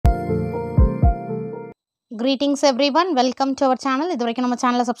Greetings everyone, welcome to our channel. இதுவரைக்கும் நம்ம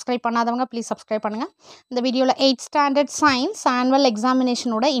சேனலை சப்ஸ்கிரைப் பண்ணாதவங்க ப்ளீஸ் சப்ஸ்கிரைப் பண்ணுங்கள். இந்த வீடியோவில் 8th standard science annual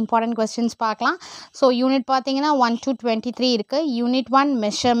எக்ஸாமினேஷனோட important questions பார்க்கலாம். ஸோ யூனிட் பார்த்தீங்கன்னா 1 to 23 இருக்குது. Unit 1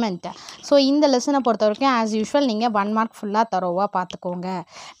 measurement. ஸோ இந்த லெசனை பொறுத்த வரைக்கும் ஆஸ் யூஷுவல் நீங்கள் 1 மார்க் ஃபுல்லாக தரோவாக பார்த்துக்கோங்க.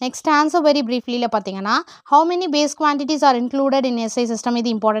 நெக்ஸ்ட் ஆன்சர் வெரி ப்ரீஃப்லியில் பார்த்தீங்கன்னா how many base quantities are included in SI system?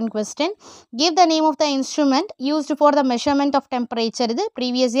 இது important question. Give the name of the instrument used for the measurement of temperature. இது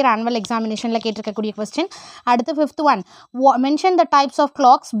ப்ரீவியஸ் இயர் ஆனுவல் எக்ஸாமினேஷனில் கேட்டிருக்கக்கூடிய கொஸ்டின். அடுத்து 5th one, mention the types of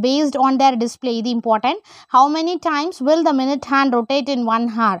clocks based on their display. இது important. How many times will the minute hand rotate in 1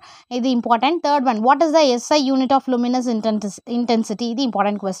 hour? இது important. Third one, what is the SI unit of luminous intensity? இது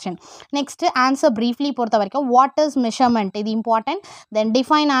important question. Next, answer briefly பொறுத்த வரைக்கும் what is measurement? இது important. Then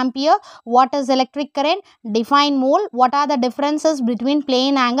define ampere. What is electric current? Define mole. What are the differences between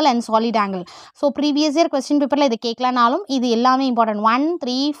plane angle and solid angle? So previous year question paperல இது கேட்கலனாலும் இது எல்லாமே important. 1,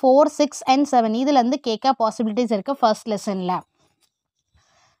 3, 4, 6 and 7 இதிலிருந்து கேட்க possibilities இருக்கு first lessonல.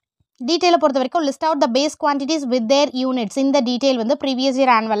 டீட்டெயிலை பொறுத்த வரைக்கும் list out the base quantities with their units. இந்த detail வந்து ப்ரீவியஸ்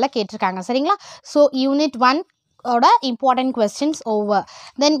இயர் ஆனுவலில் கேட்டிருக்காங்க. சரிங்களா? ஸோ யூனிட் 1 ஓட important questions over.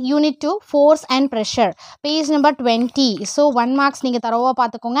 Then unit 2 force and pressure, page number 20. so 1 marks நீங்கள் தரோவாக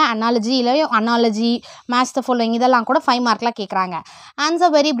பார்த்துக்கோங்க. analogy இல்லையோ analogy, match the following இதெல்லாம் கூட 5 மார்க்கில் கேட்குறாங்க. answer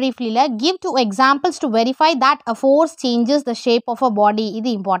very briefly give 2 examples to verify that a force changes the shape of a body.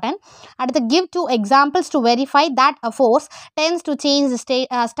 இது important. அடுத்து give 2 examples to verify that a force tends to change the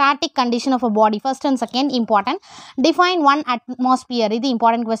static condition of a body. first and second important. define 1 atmosphere. இது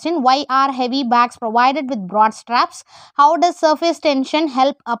important question. why are heavy bags provided with broad straps? How does surface tension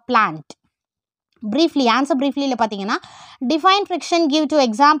help a plant? Briefly, answer briefly ல பார்த்தீங்கன்னா define friction, give 2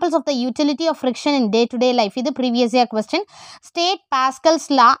 examples of the utility of friction in day to day life. இது previous year question. state Pascal's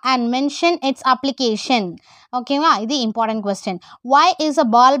law and mention its application. ஓகேவா? இது important question. why is a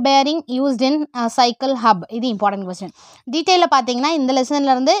ball bearing used in a cycle hub? இது important question. டீட்டெயிலில் பார்த்தீங்கன்னா இந்த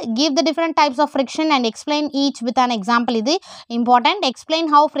லெசன்லேருந்து give the different types of friction and explain each with an example. இது important. explain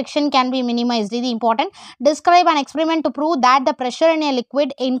how friction can be minimized. இது important. describe an experiment to prove that the pressure in a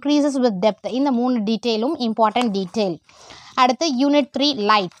liquid increases with depth. இந்த 3 டீட்டெயிலும் important detail. அடுத்து unit 3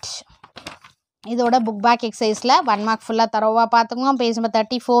 light. இதோட book back எக்ஸசைஸில் 1 mark ஃபுல்லாக தரோவாக பார்த்துக்கோங்க. Page number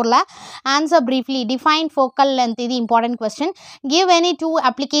 34ல answer briefly. define focal length. இது important question. give any 2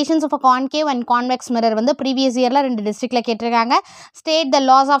 applications of a concave and convex mirror. வந்து previous இயரில் 2 டிஸ்ட்ரிக்டில் கேட்டிருக்காங்க. state the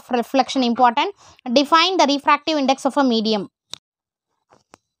laws of reflection. important. define the refractive index of a medium.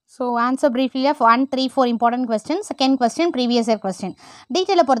 So answer briefly of 1, 3, 4 important questions. Second question previous year question.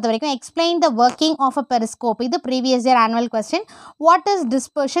 டீட்டெயிலை பொறுத்த வரைக்கும் explain the working of a periscope. இது previous year annual question. what is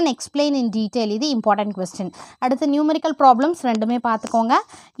dispersion? explain in detail. இது important question. அடுத்து numerical problems ரெண்டுமே பார்த்துக்கோங்க.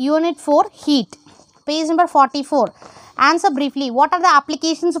 unit 4 heat, page number 44. answer briefly. what are the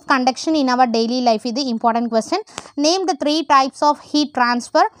applications of conduction in our daily life? இது important question. name the 3 types of heat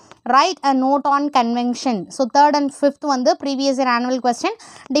transfer. write a note on convection. so third and fifth வந்து previous year annual question.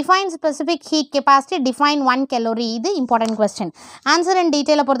 define specific heat capacity. define 1 calorie. இது important question. answer in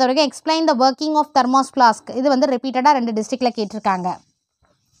detail பொறுத்த வரைக்கும் explain the working of thermos flask. இது வந்து repeatedா 2 districtல கேட்டிருக்காங்க.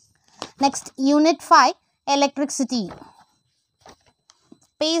 next unit 5 electricity,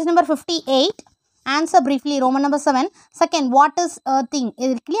 page number 58. answer briefly. roman number 7. second, what is earthing?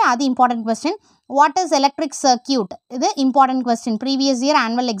 இதுக்குள்ளே அது important question. what is electric circuit? இது important question. previous year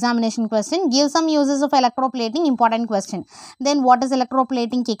annual examination question. give some uses of electroplating. important question. then what is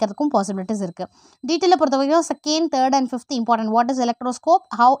electroplating கேட்கறதுக்கும் possibilities இருக்கு. டீட்டெயிலை பொறுத்த வரைக்கும் second, third and fifth important. what is electroscope?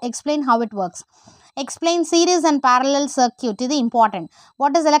 how? explain how it works. explain series and parallel circuit. இது important.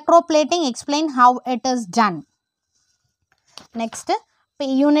 what is electroplating? explain how it is done. next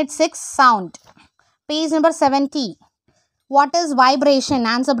unit 6 sound, page number 70. what is vibration?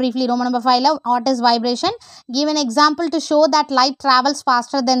 answer briefly. roman number 5 what is vibration? give an example to show that light travels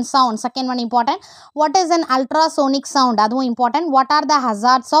faster than sound. second one important. what is an ultrasonic sound? அதுவும் important. what are the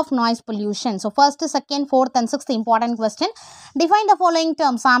hazards of noise pollution? so first, second, fourth and sixth important question. define the following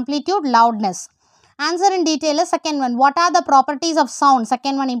terms. amplitude, loudness. answer in detail. second one, what are the properties of sound?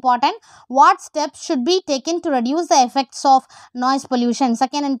 second one important. what steps should be taken to reduce the effects of noise pollution?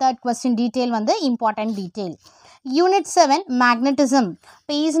 second and third question detail வந்து important detail. unit 7 magnetism,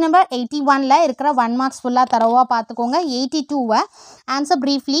 page number 81ல இருக்கிற 1 marks ஃபுல்லாக தரோவாக பார்த்துக்கோங்க. 82 answer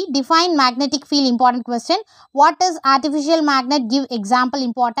briefly. define magnetic field. important question. what is artificial magnet? give example.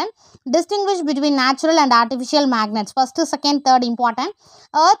 important. distinguish between natural and artificial magnets. first, second, third important.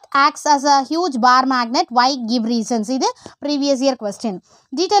 earth acts as a huge bar magnet. why? give reasons. இது previous year question.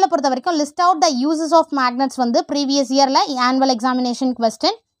 டீட்டெயிலை பொறுத்த வரைக்கும் list out the uses of magnets வந்து previous yearல annual examination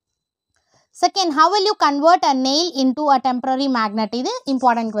question. second, how will you convert a nail into a temporary magnet? இது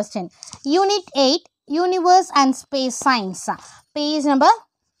important question. unit 8 universe and space science. Page number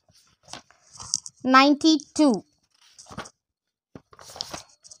 92.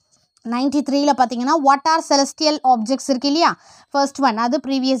 93 ல பாத்தீங்கன்னா what are celestial objects இருக்கு இல்லையா first one அது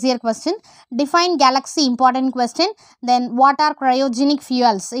previous year question. Define galaxy important question. Then what are cryogenic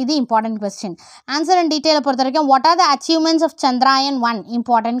fuels இது important question. Answer in detail பொறுத்த வரைக்கும் what are the achievements of Chandrayaan 1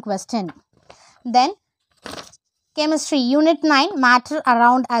 important question. Then chemistry unit 9 matter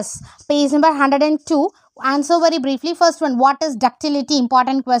around us page number 102. Answer very briefly. First one, what is ductility?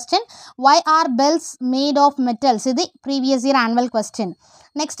 Important question. Why are bells made of metals? This is previous year annual question.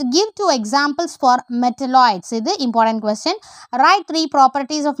 Next, give 2 examples for metalloids. This is important question. Write 3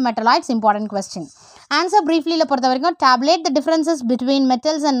 properties of metalloids. Important question. Answer briefly. Tabulate the differences between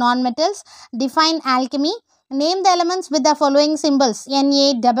metals and non-metals. Define alchemy. Name the elements with the following symbols: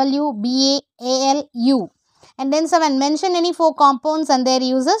 Na, W, Ba, Al, U. And then 7, mention any 4 compounds and their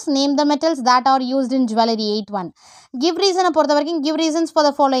uses. Name the metals that are used in jewelry. 8.1. Give reason பொறுத்த வரைக்கும் give reasons for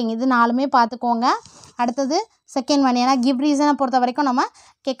the following. இது நாலுமே பார்த்துக்கோங்க. அடுத்தது second one, ஏன்னா give reason பொறுத்த வரைக்கும் நம்ம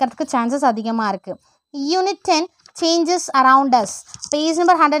கேட்கறதுக்கு சான்சஸ் அதிகமாக இருக்குது. Unit 10 changes around us. Page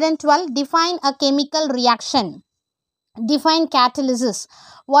number 112. Define a chemical reaction. Define catalysis.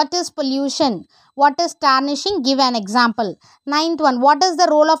 What is pollution? What is tarnishing? Give an example. 9th one, what is the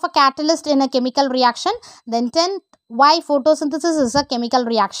role of a catalyst in a chemical reaction? Then 10th, why photosynthesis is a chemical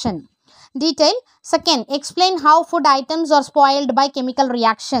reaction. Detail. Second, explain how food items are spoiled by chemical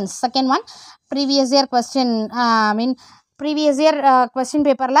reactions. Second one, previous year question, previous year question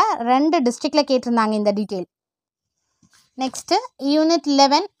paper la 2 district la கேட்டிருந்தாங்க இந்த detail. Next, unit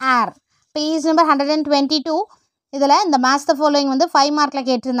 11 air. Page number 122. இதில் இந்த match the following வந்து 5 மார்க்கில்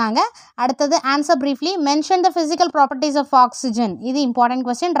கேட்டிருந்தாங்க. அடுத்தது answer briefly. Mention the physical properties of oxygen. இது important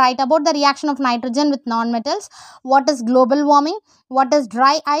question. Write about the reaction of nitrogen with non-metals. What is global warming? What is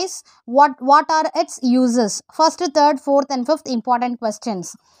dry ice? What are its uses? First, third, fourth and fifth important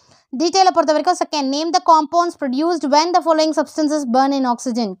questions. Detail பொறுத்த வரைக்கும் second, name the compounds produced when the following substances burn in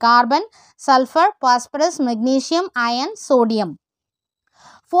oxygen: carbon, sulfur, phosphorus, magnesium, iron, sodium.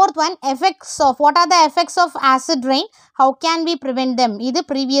 Fourth one, effects of, what are the effects of acid rain? How can we prevent them? இது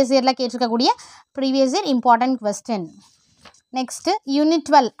previous year la கேட்டிருக்கக்கூடிய previous year important question. Next, unit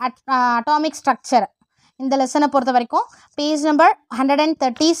 12 atomic structure. இந்த lesson பொறுத்த வரைக்கும் page number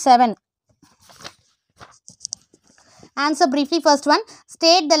 137. Answer briefly. First one,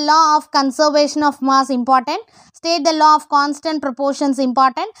 state the law of conservation of mass. Important. State the law of constant proportions.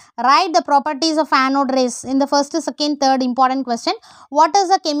 Important. Write the properties of anode rays. In the first, second, third important question. What is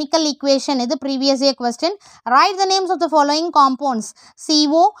a chemical equation? This is the previous year question. Write the names of the following compounds: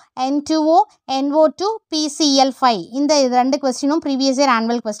 CO, N2O, NO2, PCl5. In the two question, previous year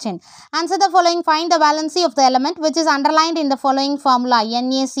annual question. Answer the following. Find the valency of the element which is underlined in the following formula: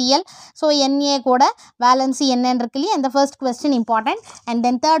 NaCl. So Na koda valency N irukku. And the first question important. And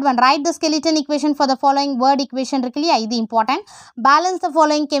then third one, write the skeleton equation for the following word equation. This important. Balance the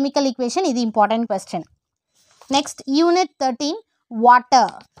following chemical equation. This important question. Next, unit 13 water.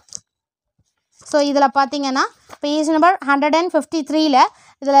 So idhula pathina page number 153 la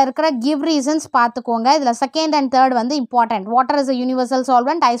idhula irukra give reasons paathukonga. Idhula second and third vandu important. Water is a universal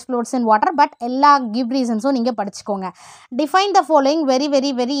solvent. Ice floats in water, but ella give reasons neenga padichukonga. Define the following.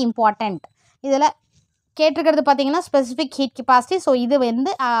 Very important. idhula கேட்டிருக்கிறது பார்த்தீங்கன்னா specific heat capacity. So இது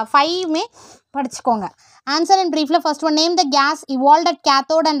வந்து 5மே படிச்சுக்கோங்க. Answer in ப்ரீஃபில் first one, name the case evolved at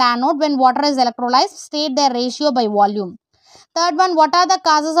cathode and anode when water is எலக்ட்ரோலைஸ்ட். State the ratio by volume. Third one, what are the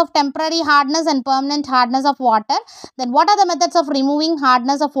causes of temporary hardness and permanent hardness of water? Then what are the methods of removing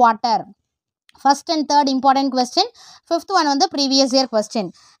hardness of water? First and third important question. Fifth one on the previous year question.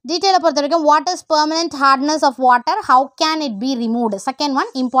 Detail பொறுத்த வரைக்கும் what is permanent hardness of water? How can it be removed? Second one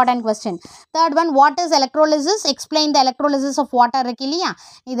important question. Third one, what is electrolysis? Explain the electrolysis of water இருக்கு இல்லையா,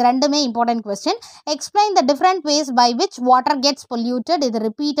 இது ரெண்டுமே important question. Explain the different ways by which water gets polluted. இது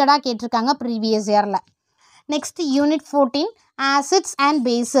repeated கேட்டிருக்காங்க previous yearல. Next, unit 14 acids and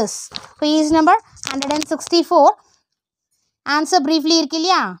bases. Page number 164. Answer briefly இருக்கு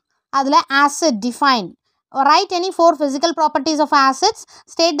இல்லையா, அதில் acid define. Write any 4 physical properties of acids.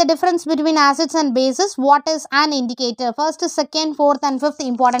 State the difference between acids and bases. What is an indicator? First, second, fourth and fifth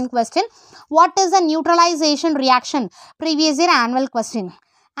important question. What is a neutralization reaction? Previous year annual question.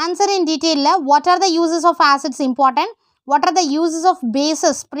 Answer in detail. What are the uses of acids? Important. What are the uses of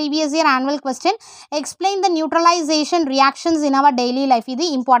bases? Previous year annual question. Explain the neutralization reactions in our daily life. This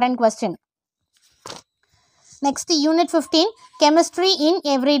is important question. Next, unit 15 chemistry in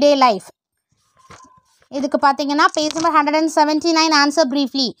everyday life. இதுக்கு பார்த்தீங்கன்னா page number 179 answer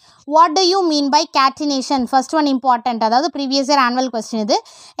briefly. What do you mean by catenation? First one important, அதாவது previous year annual question இது.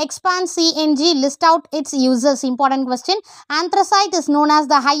 Expand CNG, list out its uses. Important question. Anthracite is known as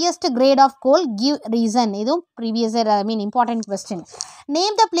the highest grade of coal. Give reason. இதுவும் previous year important question.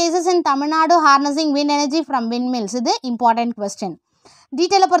 Name the places in Tamil Nadu harnessing wind energy from windmills. இது important question.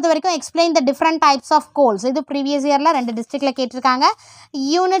 டீட்டெயிலை பொறுத்த வரைக்கும் explain the different types of goals. இது previous இயரில் 2 டிஸ்ட்ரிக்டில் கேட்டிருக்காங்க.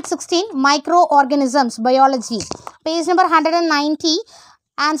 Unit 16 micro organisms biology page number 190.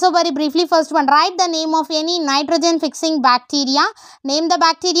 Answer very briefly. First one, write the name of any nitrogen fixing bacteria. Name the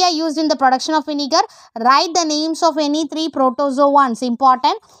bacteria used in the production of vinegar. Write the names of any 3 protozoans.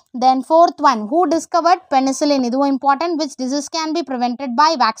 Important. Then fourth one, who discovered penicillin? This is important. Which disease can be prevented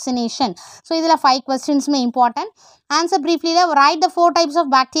by vaccination? So these are 5 questions important. Answer briefly. Write the 4 types of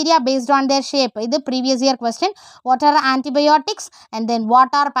bacteria based on their shape. This is previous year question. What are antibiotics? And then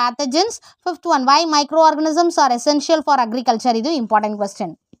what are pathogens? Fifth one, why microorganisms are essential for agriculture? This is important question.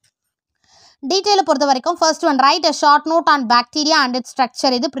 டீட்டெயிலை பொறுத்த வரைக்கும் first one, right a short note on bacteria and it's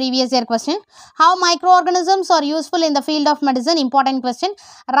structure. இது previous year question. Have micro organisms R useful in the field of medicine. Important question.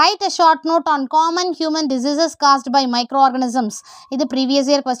 Right a short note on common human diseases caused by micro organisms. இது previous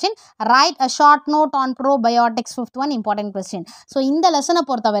year question. Right a short note on probiotics. Fifth one important question. So இந்த லெசனை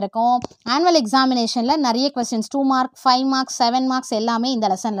பொறுத்த வரைக்கும் annual எக்ஸாமினேஷனில் நிறைய questions 2 mark 5 marks 7 marks எல்லாமே இந்த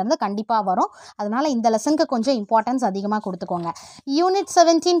லெசன்லேருந்து கண்டிப்பாக வரும். அதனால் இந்த லெசனுக்கு கொஞ்சம் இம்பார்ட்டன்ஸ் அதிகமாக கொடுத்துக்கோங்க. Unit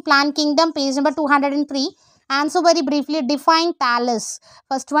 17 plan kingdom page number 203. Answer very briefly. Define thallus.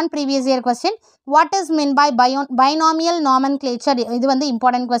 First one, previous year question. What is meant by binomial nomenclature? This is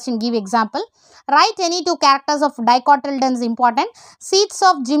important question. Give example. Write any 2 characters of dicotyledons. Important. Seeds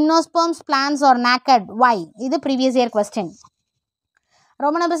of gymnosperms plants are naked. Why? This is previous year question.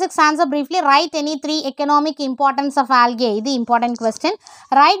 Roman number 6, answer briefly. Write any 3 economic importance of algae. This is important question.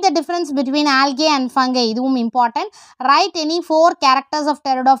 Write the difference between algae and fungi. This is important. Write any 4 characters of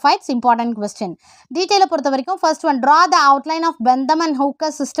pteridophytes. Important question. Detail பொறுத்த வரைக்கும் first one, draw the outline of Bentham and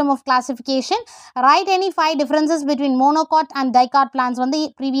Hooker's system of classification. Write any 5 differences between monocot and dicot plants. One the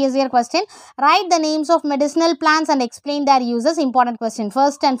previous year question. Write the names of medicinal plants and explain their uses. Important question.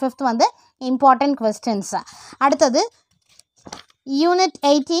 First and fifth one the important questions. அடுத்தது Unit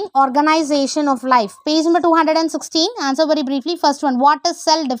 18, Organization of Life. Page number 216. Answer very briefly. First one, what is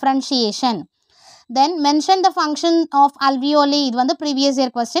cell differentiation? Then mention the function of alveoli. This is the previous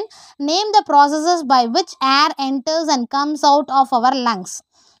year question. Name the processes by which air enters and comes out of our lungs.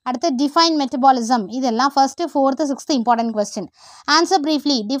 அடுத்து define metabolism. இதெல்லாம் first, fourth, sixth important question. Answer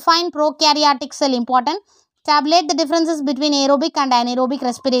briefly. Define prokaryotic cell. Important. Tabulate the differences between aerobic and anaerobic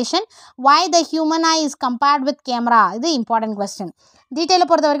respiration. Why the human eye is compared with camera. This is important question. Detail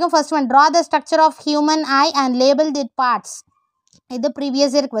பொறுத்த வரைக்கும் first one, draw the structure of human eye and label its parts. This is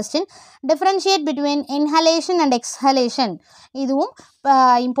previous year question. Differentiate between inhalation and exhalation. இதுவும்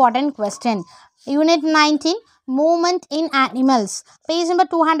important question. Unit 19, movement in animals. Page number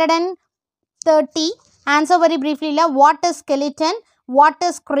 230. Answer very briefly. What is skeleton? What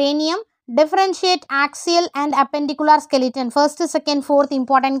is cranium? Differentiate axial and appendicular skeleton. First, second, fourth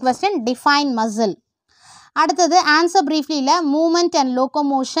important question. Define muscle. அடுத்தது answer briefly movement and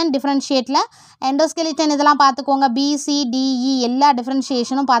locomotion. Differentiate endoskeleton இதெல்லாம் பார்த்துக்கோங்க. B, C, D, E எல்லா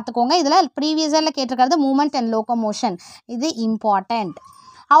differentiationும் பார்த்துக்கோங்க. இதில் previous yearல கேட்டிருக்கிறது movement and locomotion. இது important.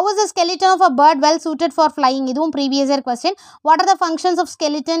 How is the skeleton of a bird well suited for flying? இதுவும் previous year question. What are the functions of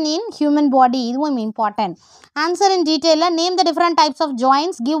skeleton in human body? இதுவும் important. Answer in detail. Name the different types of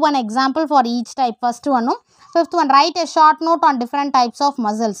joints. Give one example for each type. First one. Fifth one, write a short note on different types of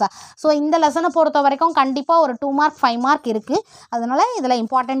muscles. So இந்த லெசனை பொறுத்த வரைக்கும் கண்டிப்பாக ஒரு 2 mark 5 mark இருக்குது. அதனால் இதில்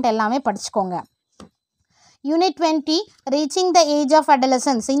important எல்லாமே படிச்சுக்கோங்க. Unit 20, reaching the age of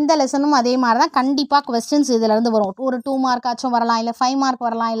adolescence. இந்த லெசனும் அதே மாதிரி தான் கண்டிப்பாக கொஸ்டின்ஸ் இதிலேருந்து வரும். ஒரு 2 மார்க் ஆச்சும் வரலாம், இல்லை 5 மார்க்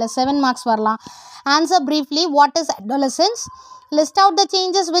வரலாம், இல்லை 7 மார்க்ஸ் வரலாம். Answer briefly. What is adolescence? List out the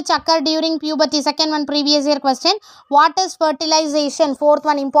changes which occur during puberty. Second one, previous year question. What is fertilization? Fourth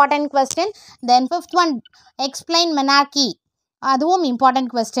one, important question. Then fifth one, explain menarche. அதுவும் important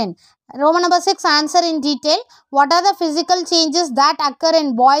question. Roman number 6, answer in detail. What are the physical changes that occur in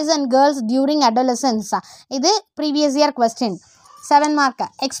boys and girls during adolescence? இது previous year question. 7 mark.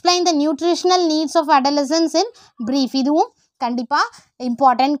 Explain the nutritional needs of adolescents in brief. இதுவும் கண்டிப்பாக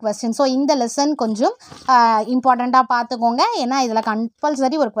important question. So இந்த lesson கொஞ்சம் இம்பார்ட்டண்ட்டாக பார்த்துக்கோங்க. ஏன்னா இதில்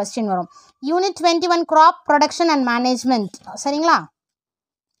compulsory ஒரு கொஸ்டின் வரும். Unit 21, crop production and management. சரிங்களா?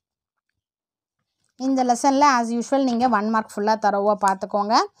 இந்த லெசனில் ஆஸ் யூஷுவல் நீங்கள் 1 மார்க் ஃபுல்லாக தரோவாக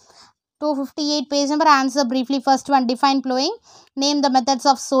பார்த்துக்கோங்க. 258 page number. Answer briefly. First one, define plowing. Name the methods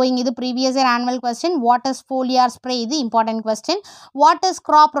of sowing. This previous year annual question. What is foliar spray? This important question. What is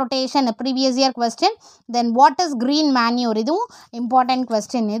crop rotation? Previous year question. Then what is green manure? This important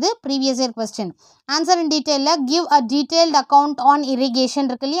question. This previous year question. Answer in detail. Give a detailed account on irrigation.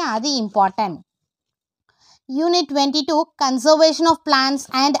 That is important. Unit 22, conservation of plants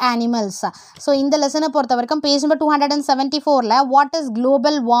and animals. So இந்த lesson பொறுத்த வரைக்கும் page number 274ல what is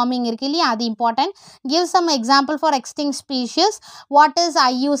global warming இருக்கு இல்லையா, அது important. Give some example for extinct species. What is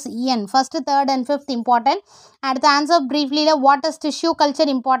IUCN? First, third and fifth important. At the answer briefly, what is tissue culture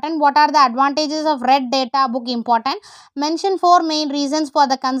important? What are the advantages of red data book important? Mention 4 main reasons for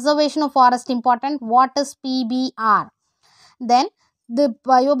the conservation of forest important. What is PBR? Then the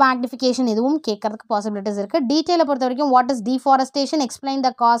biomagnification இதுவும் கேட்கறதுக்கு possibilities இருக்கு. டீட்டெயிலை பொறுத்த வரைக்கும் what is deforestation, explain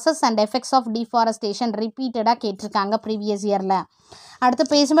the causes and effects of deforestation repeatedா கேட்டிருக்காங்க previous yearல. அடுத்து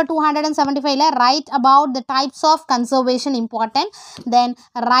page number 275ல write about the types of conservation important. Then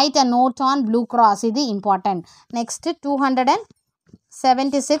write a note on Blue Cross, இது important. Next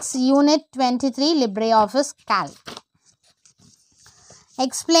 276 unit 23 LibreOffice Calc.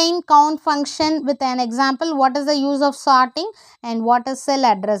 Explain count function with an example. What is the use of sorting and what is cell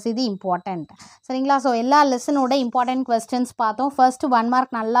address? இது important. சரிங்களா? So எல்லா லெசனோட important questions பார்த்தோம். First 1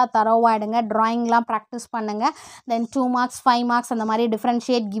 mark நல்லா தரோவாயிடுங்க, ட்ராயிங்லாம் practice பண்ணுங்கள். தென் 2 marks 5 marks அந்த மாதிரி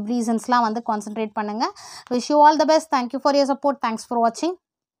differentiate give ரீசன்ஸ்லாம் வந்து concentrate பண்ணுங்கள். Wish you all the best. Thank you for your support. Thanks for வாட்சிங்.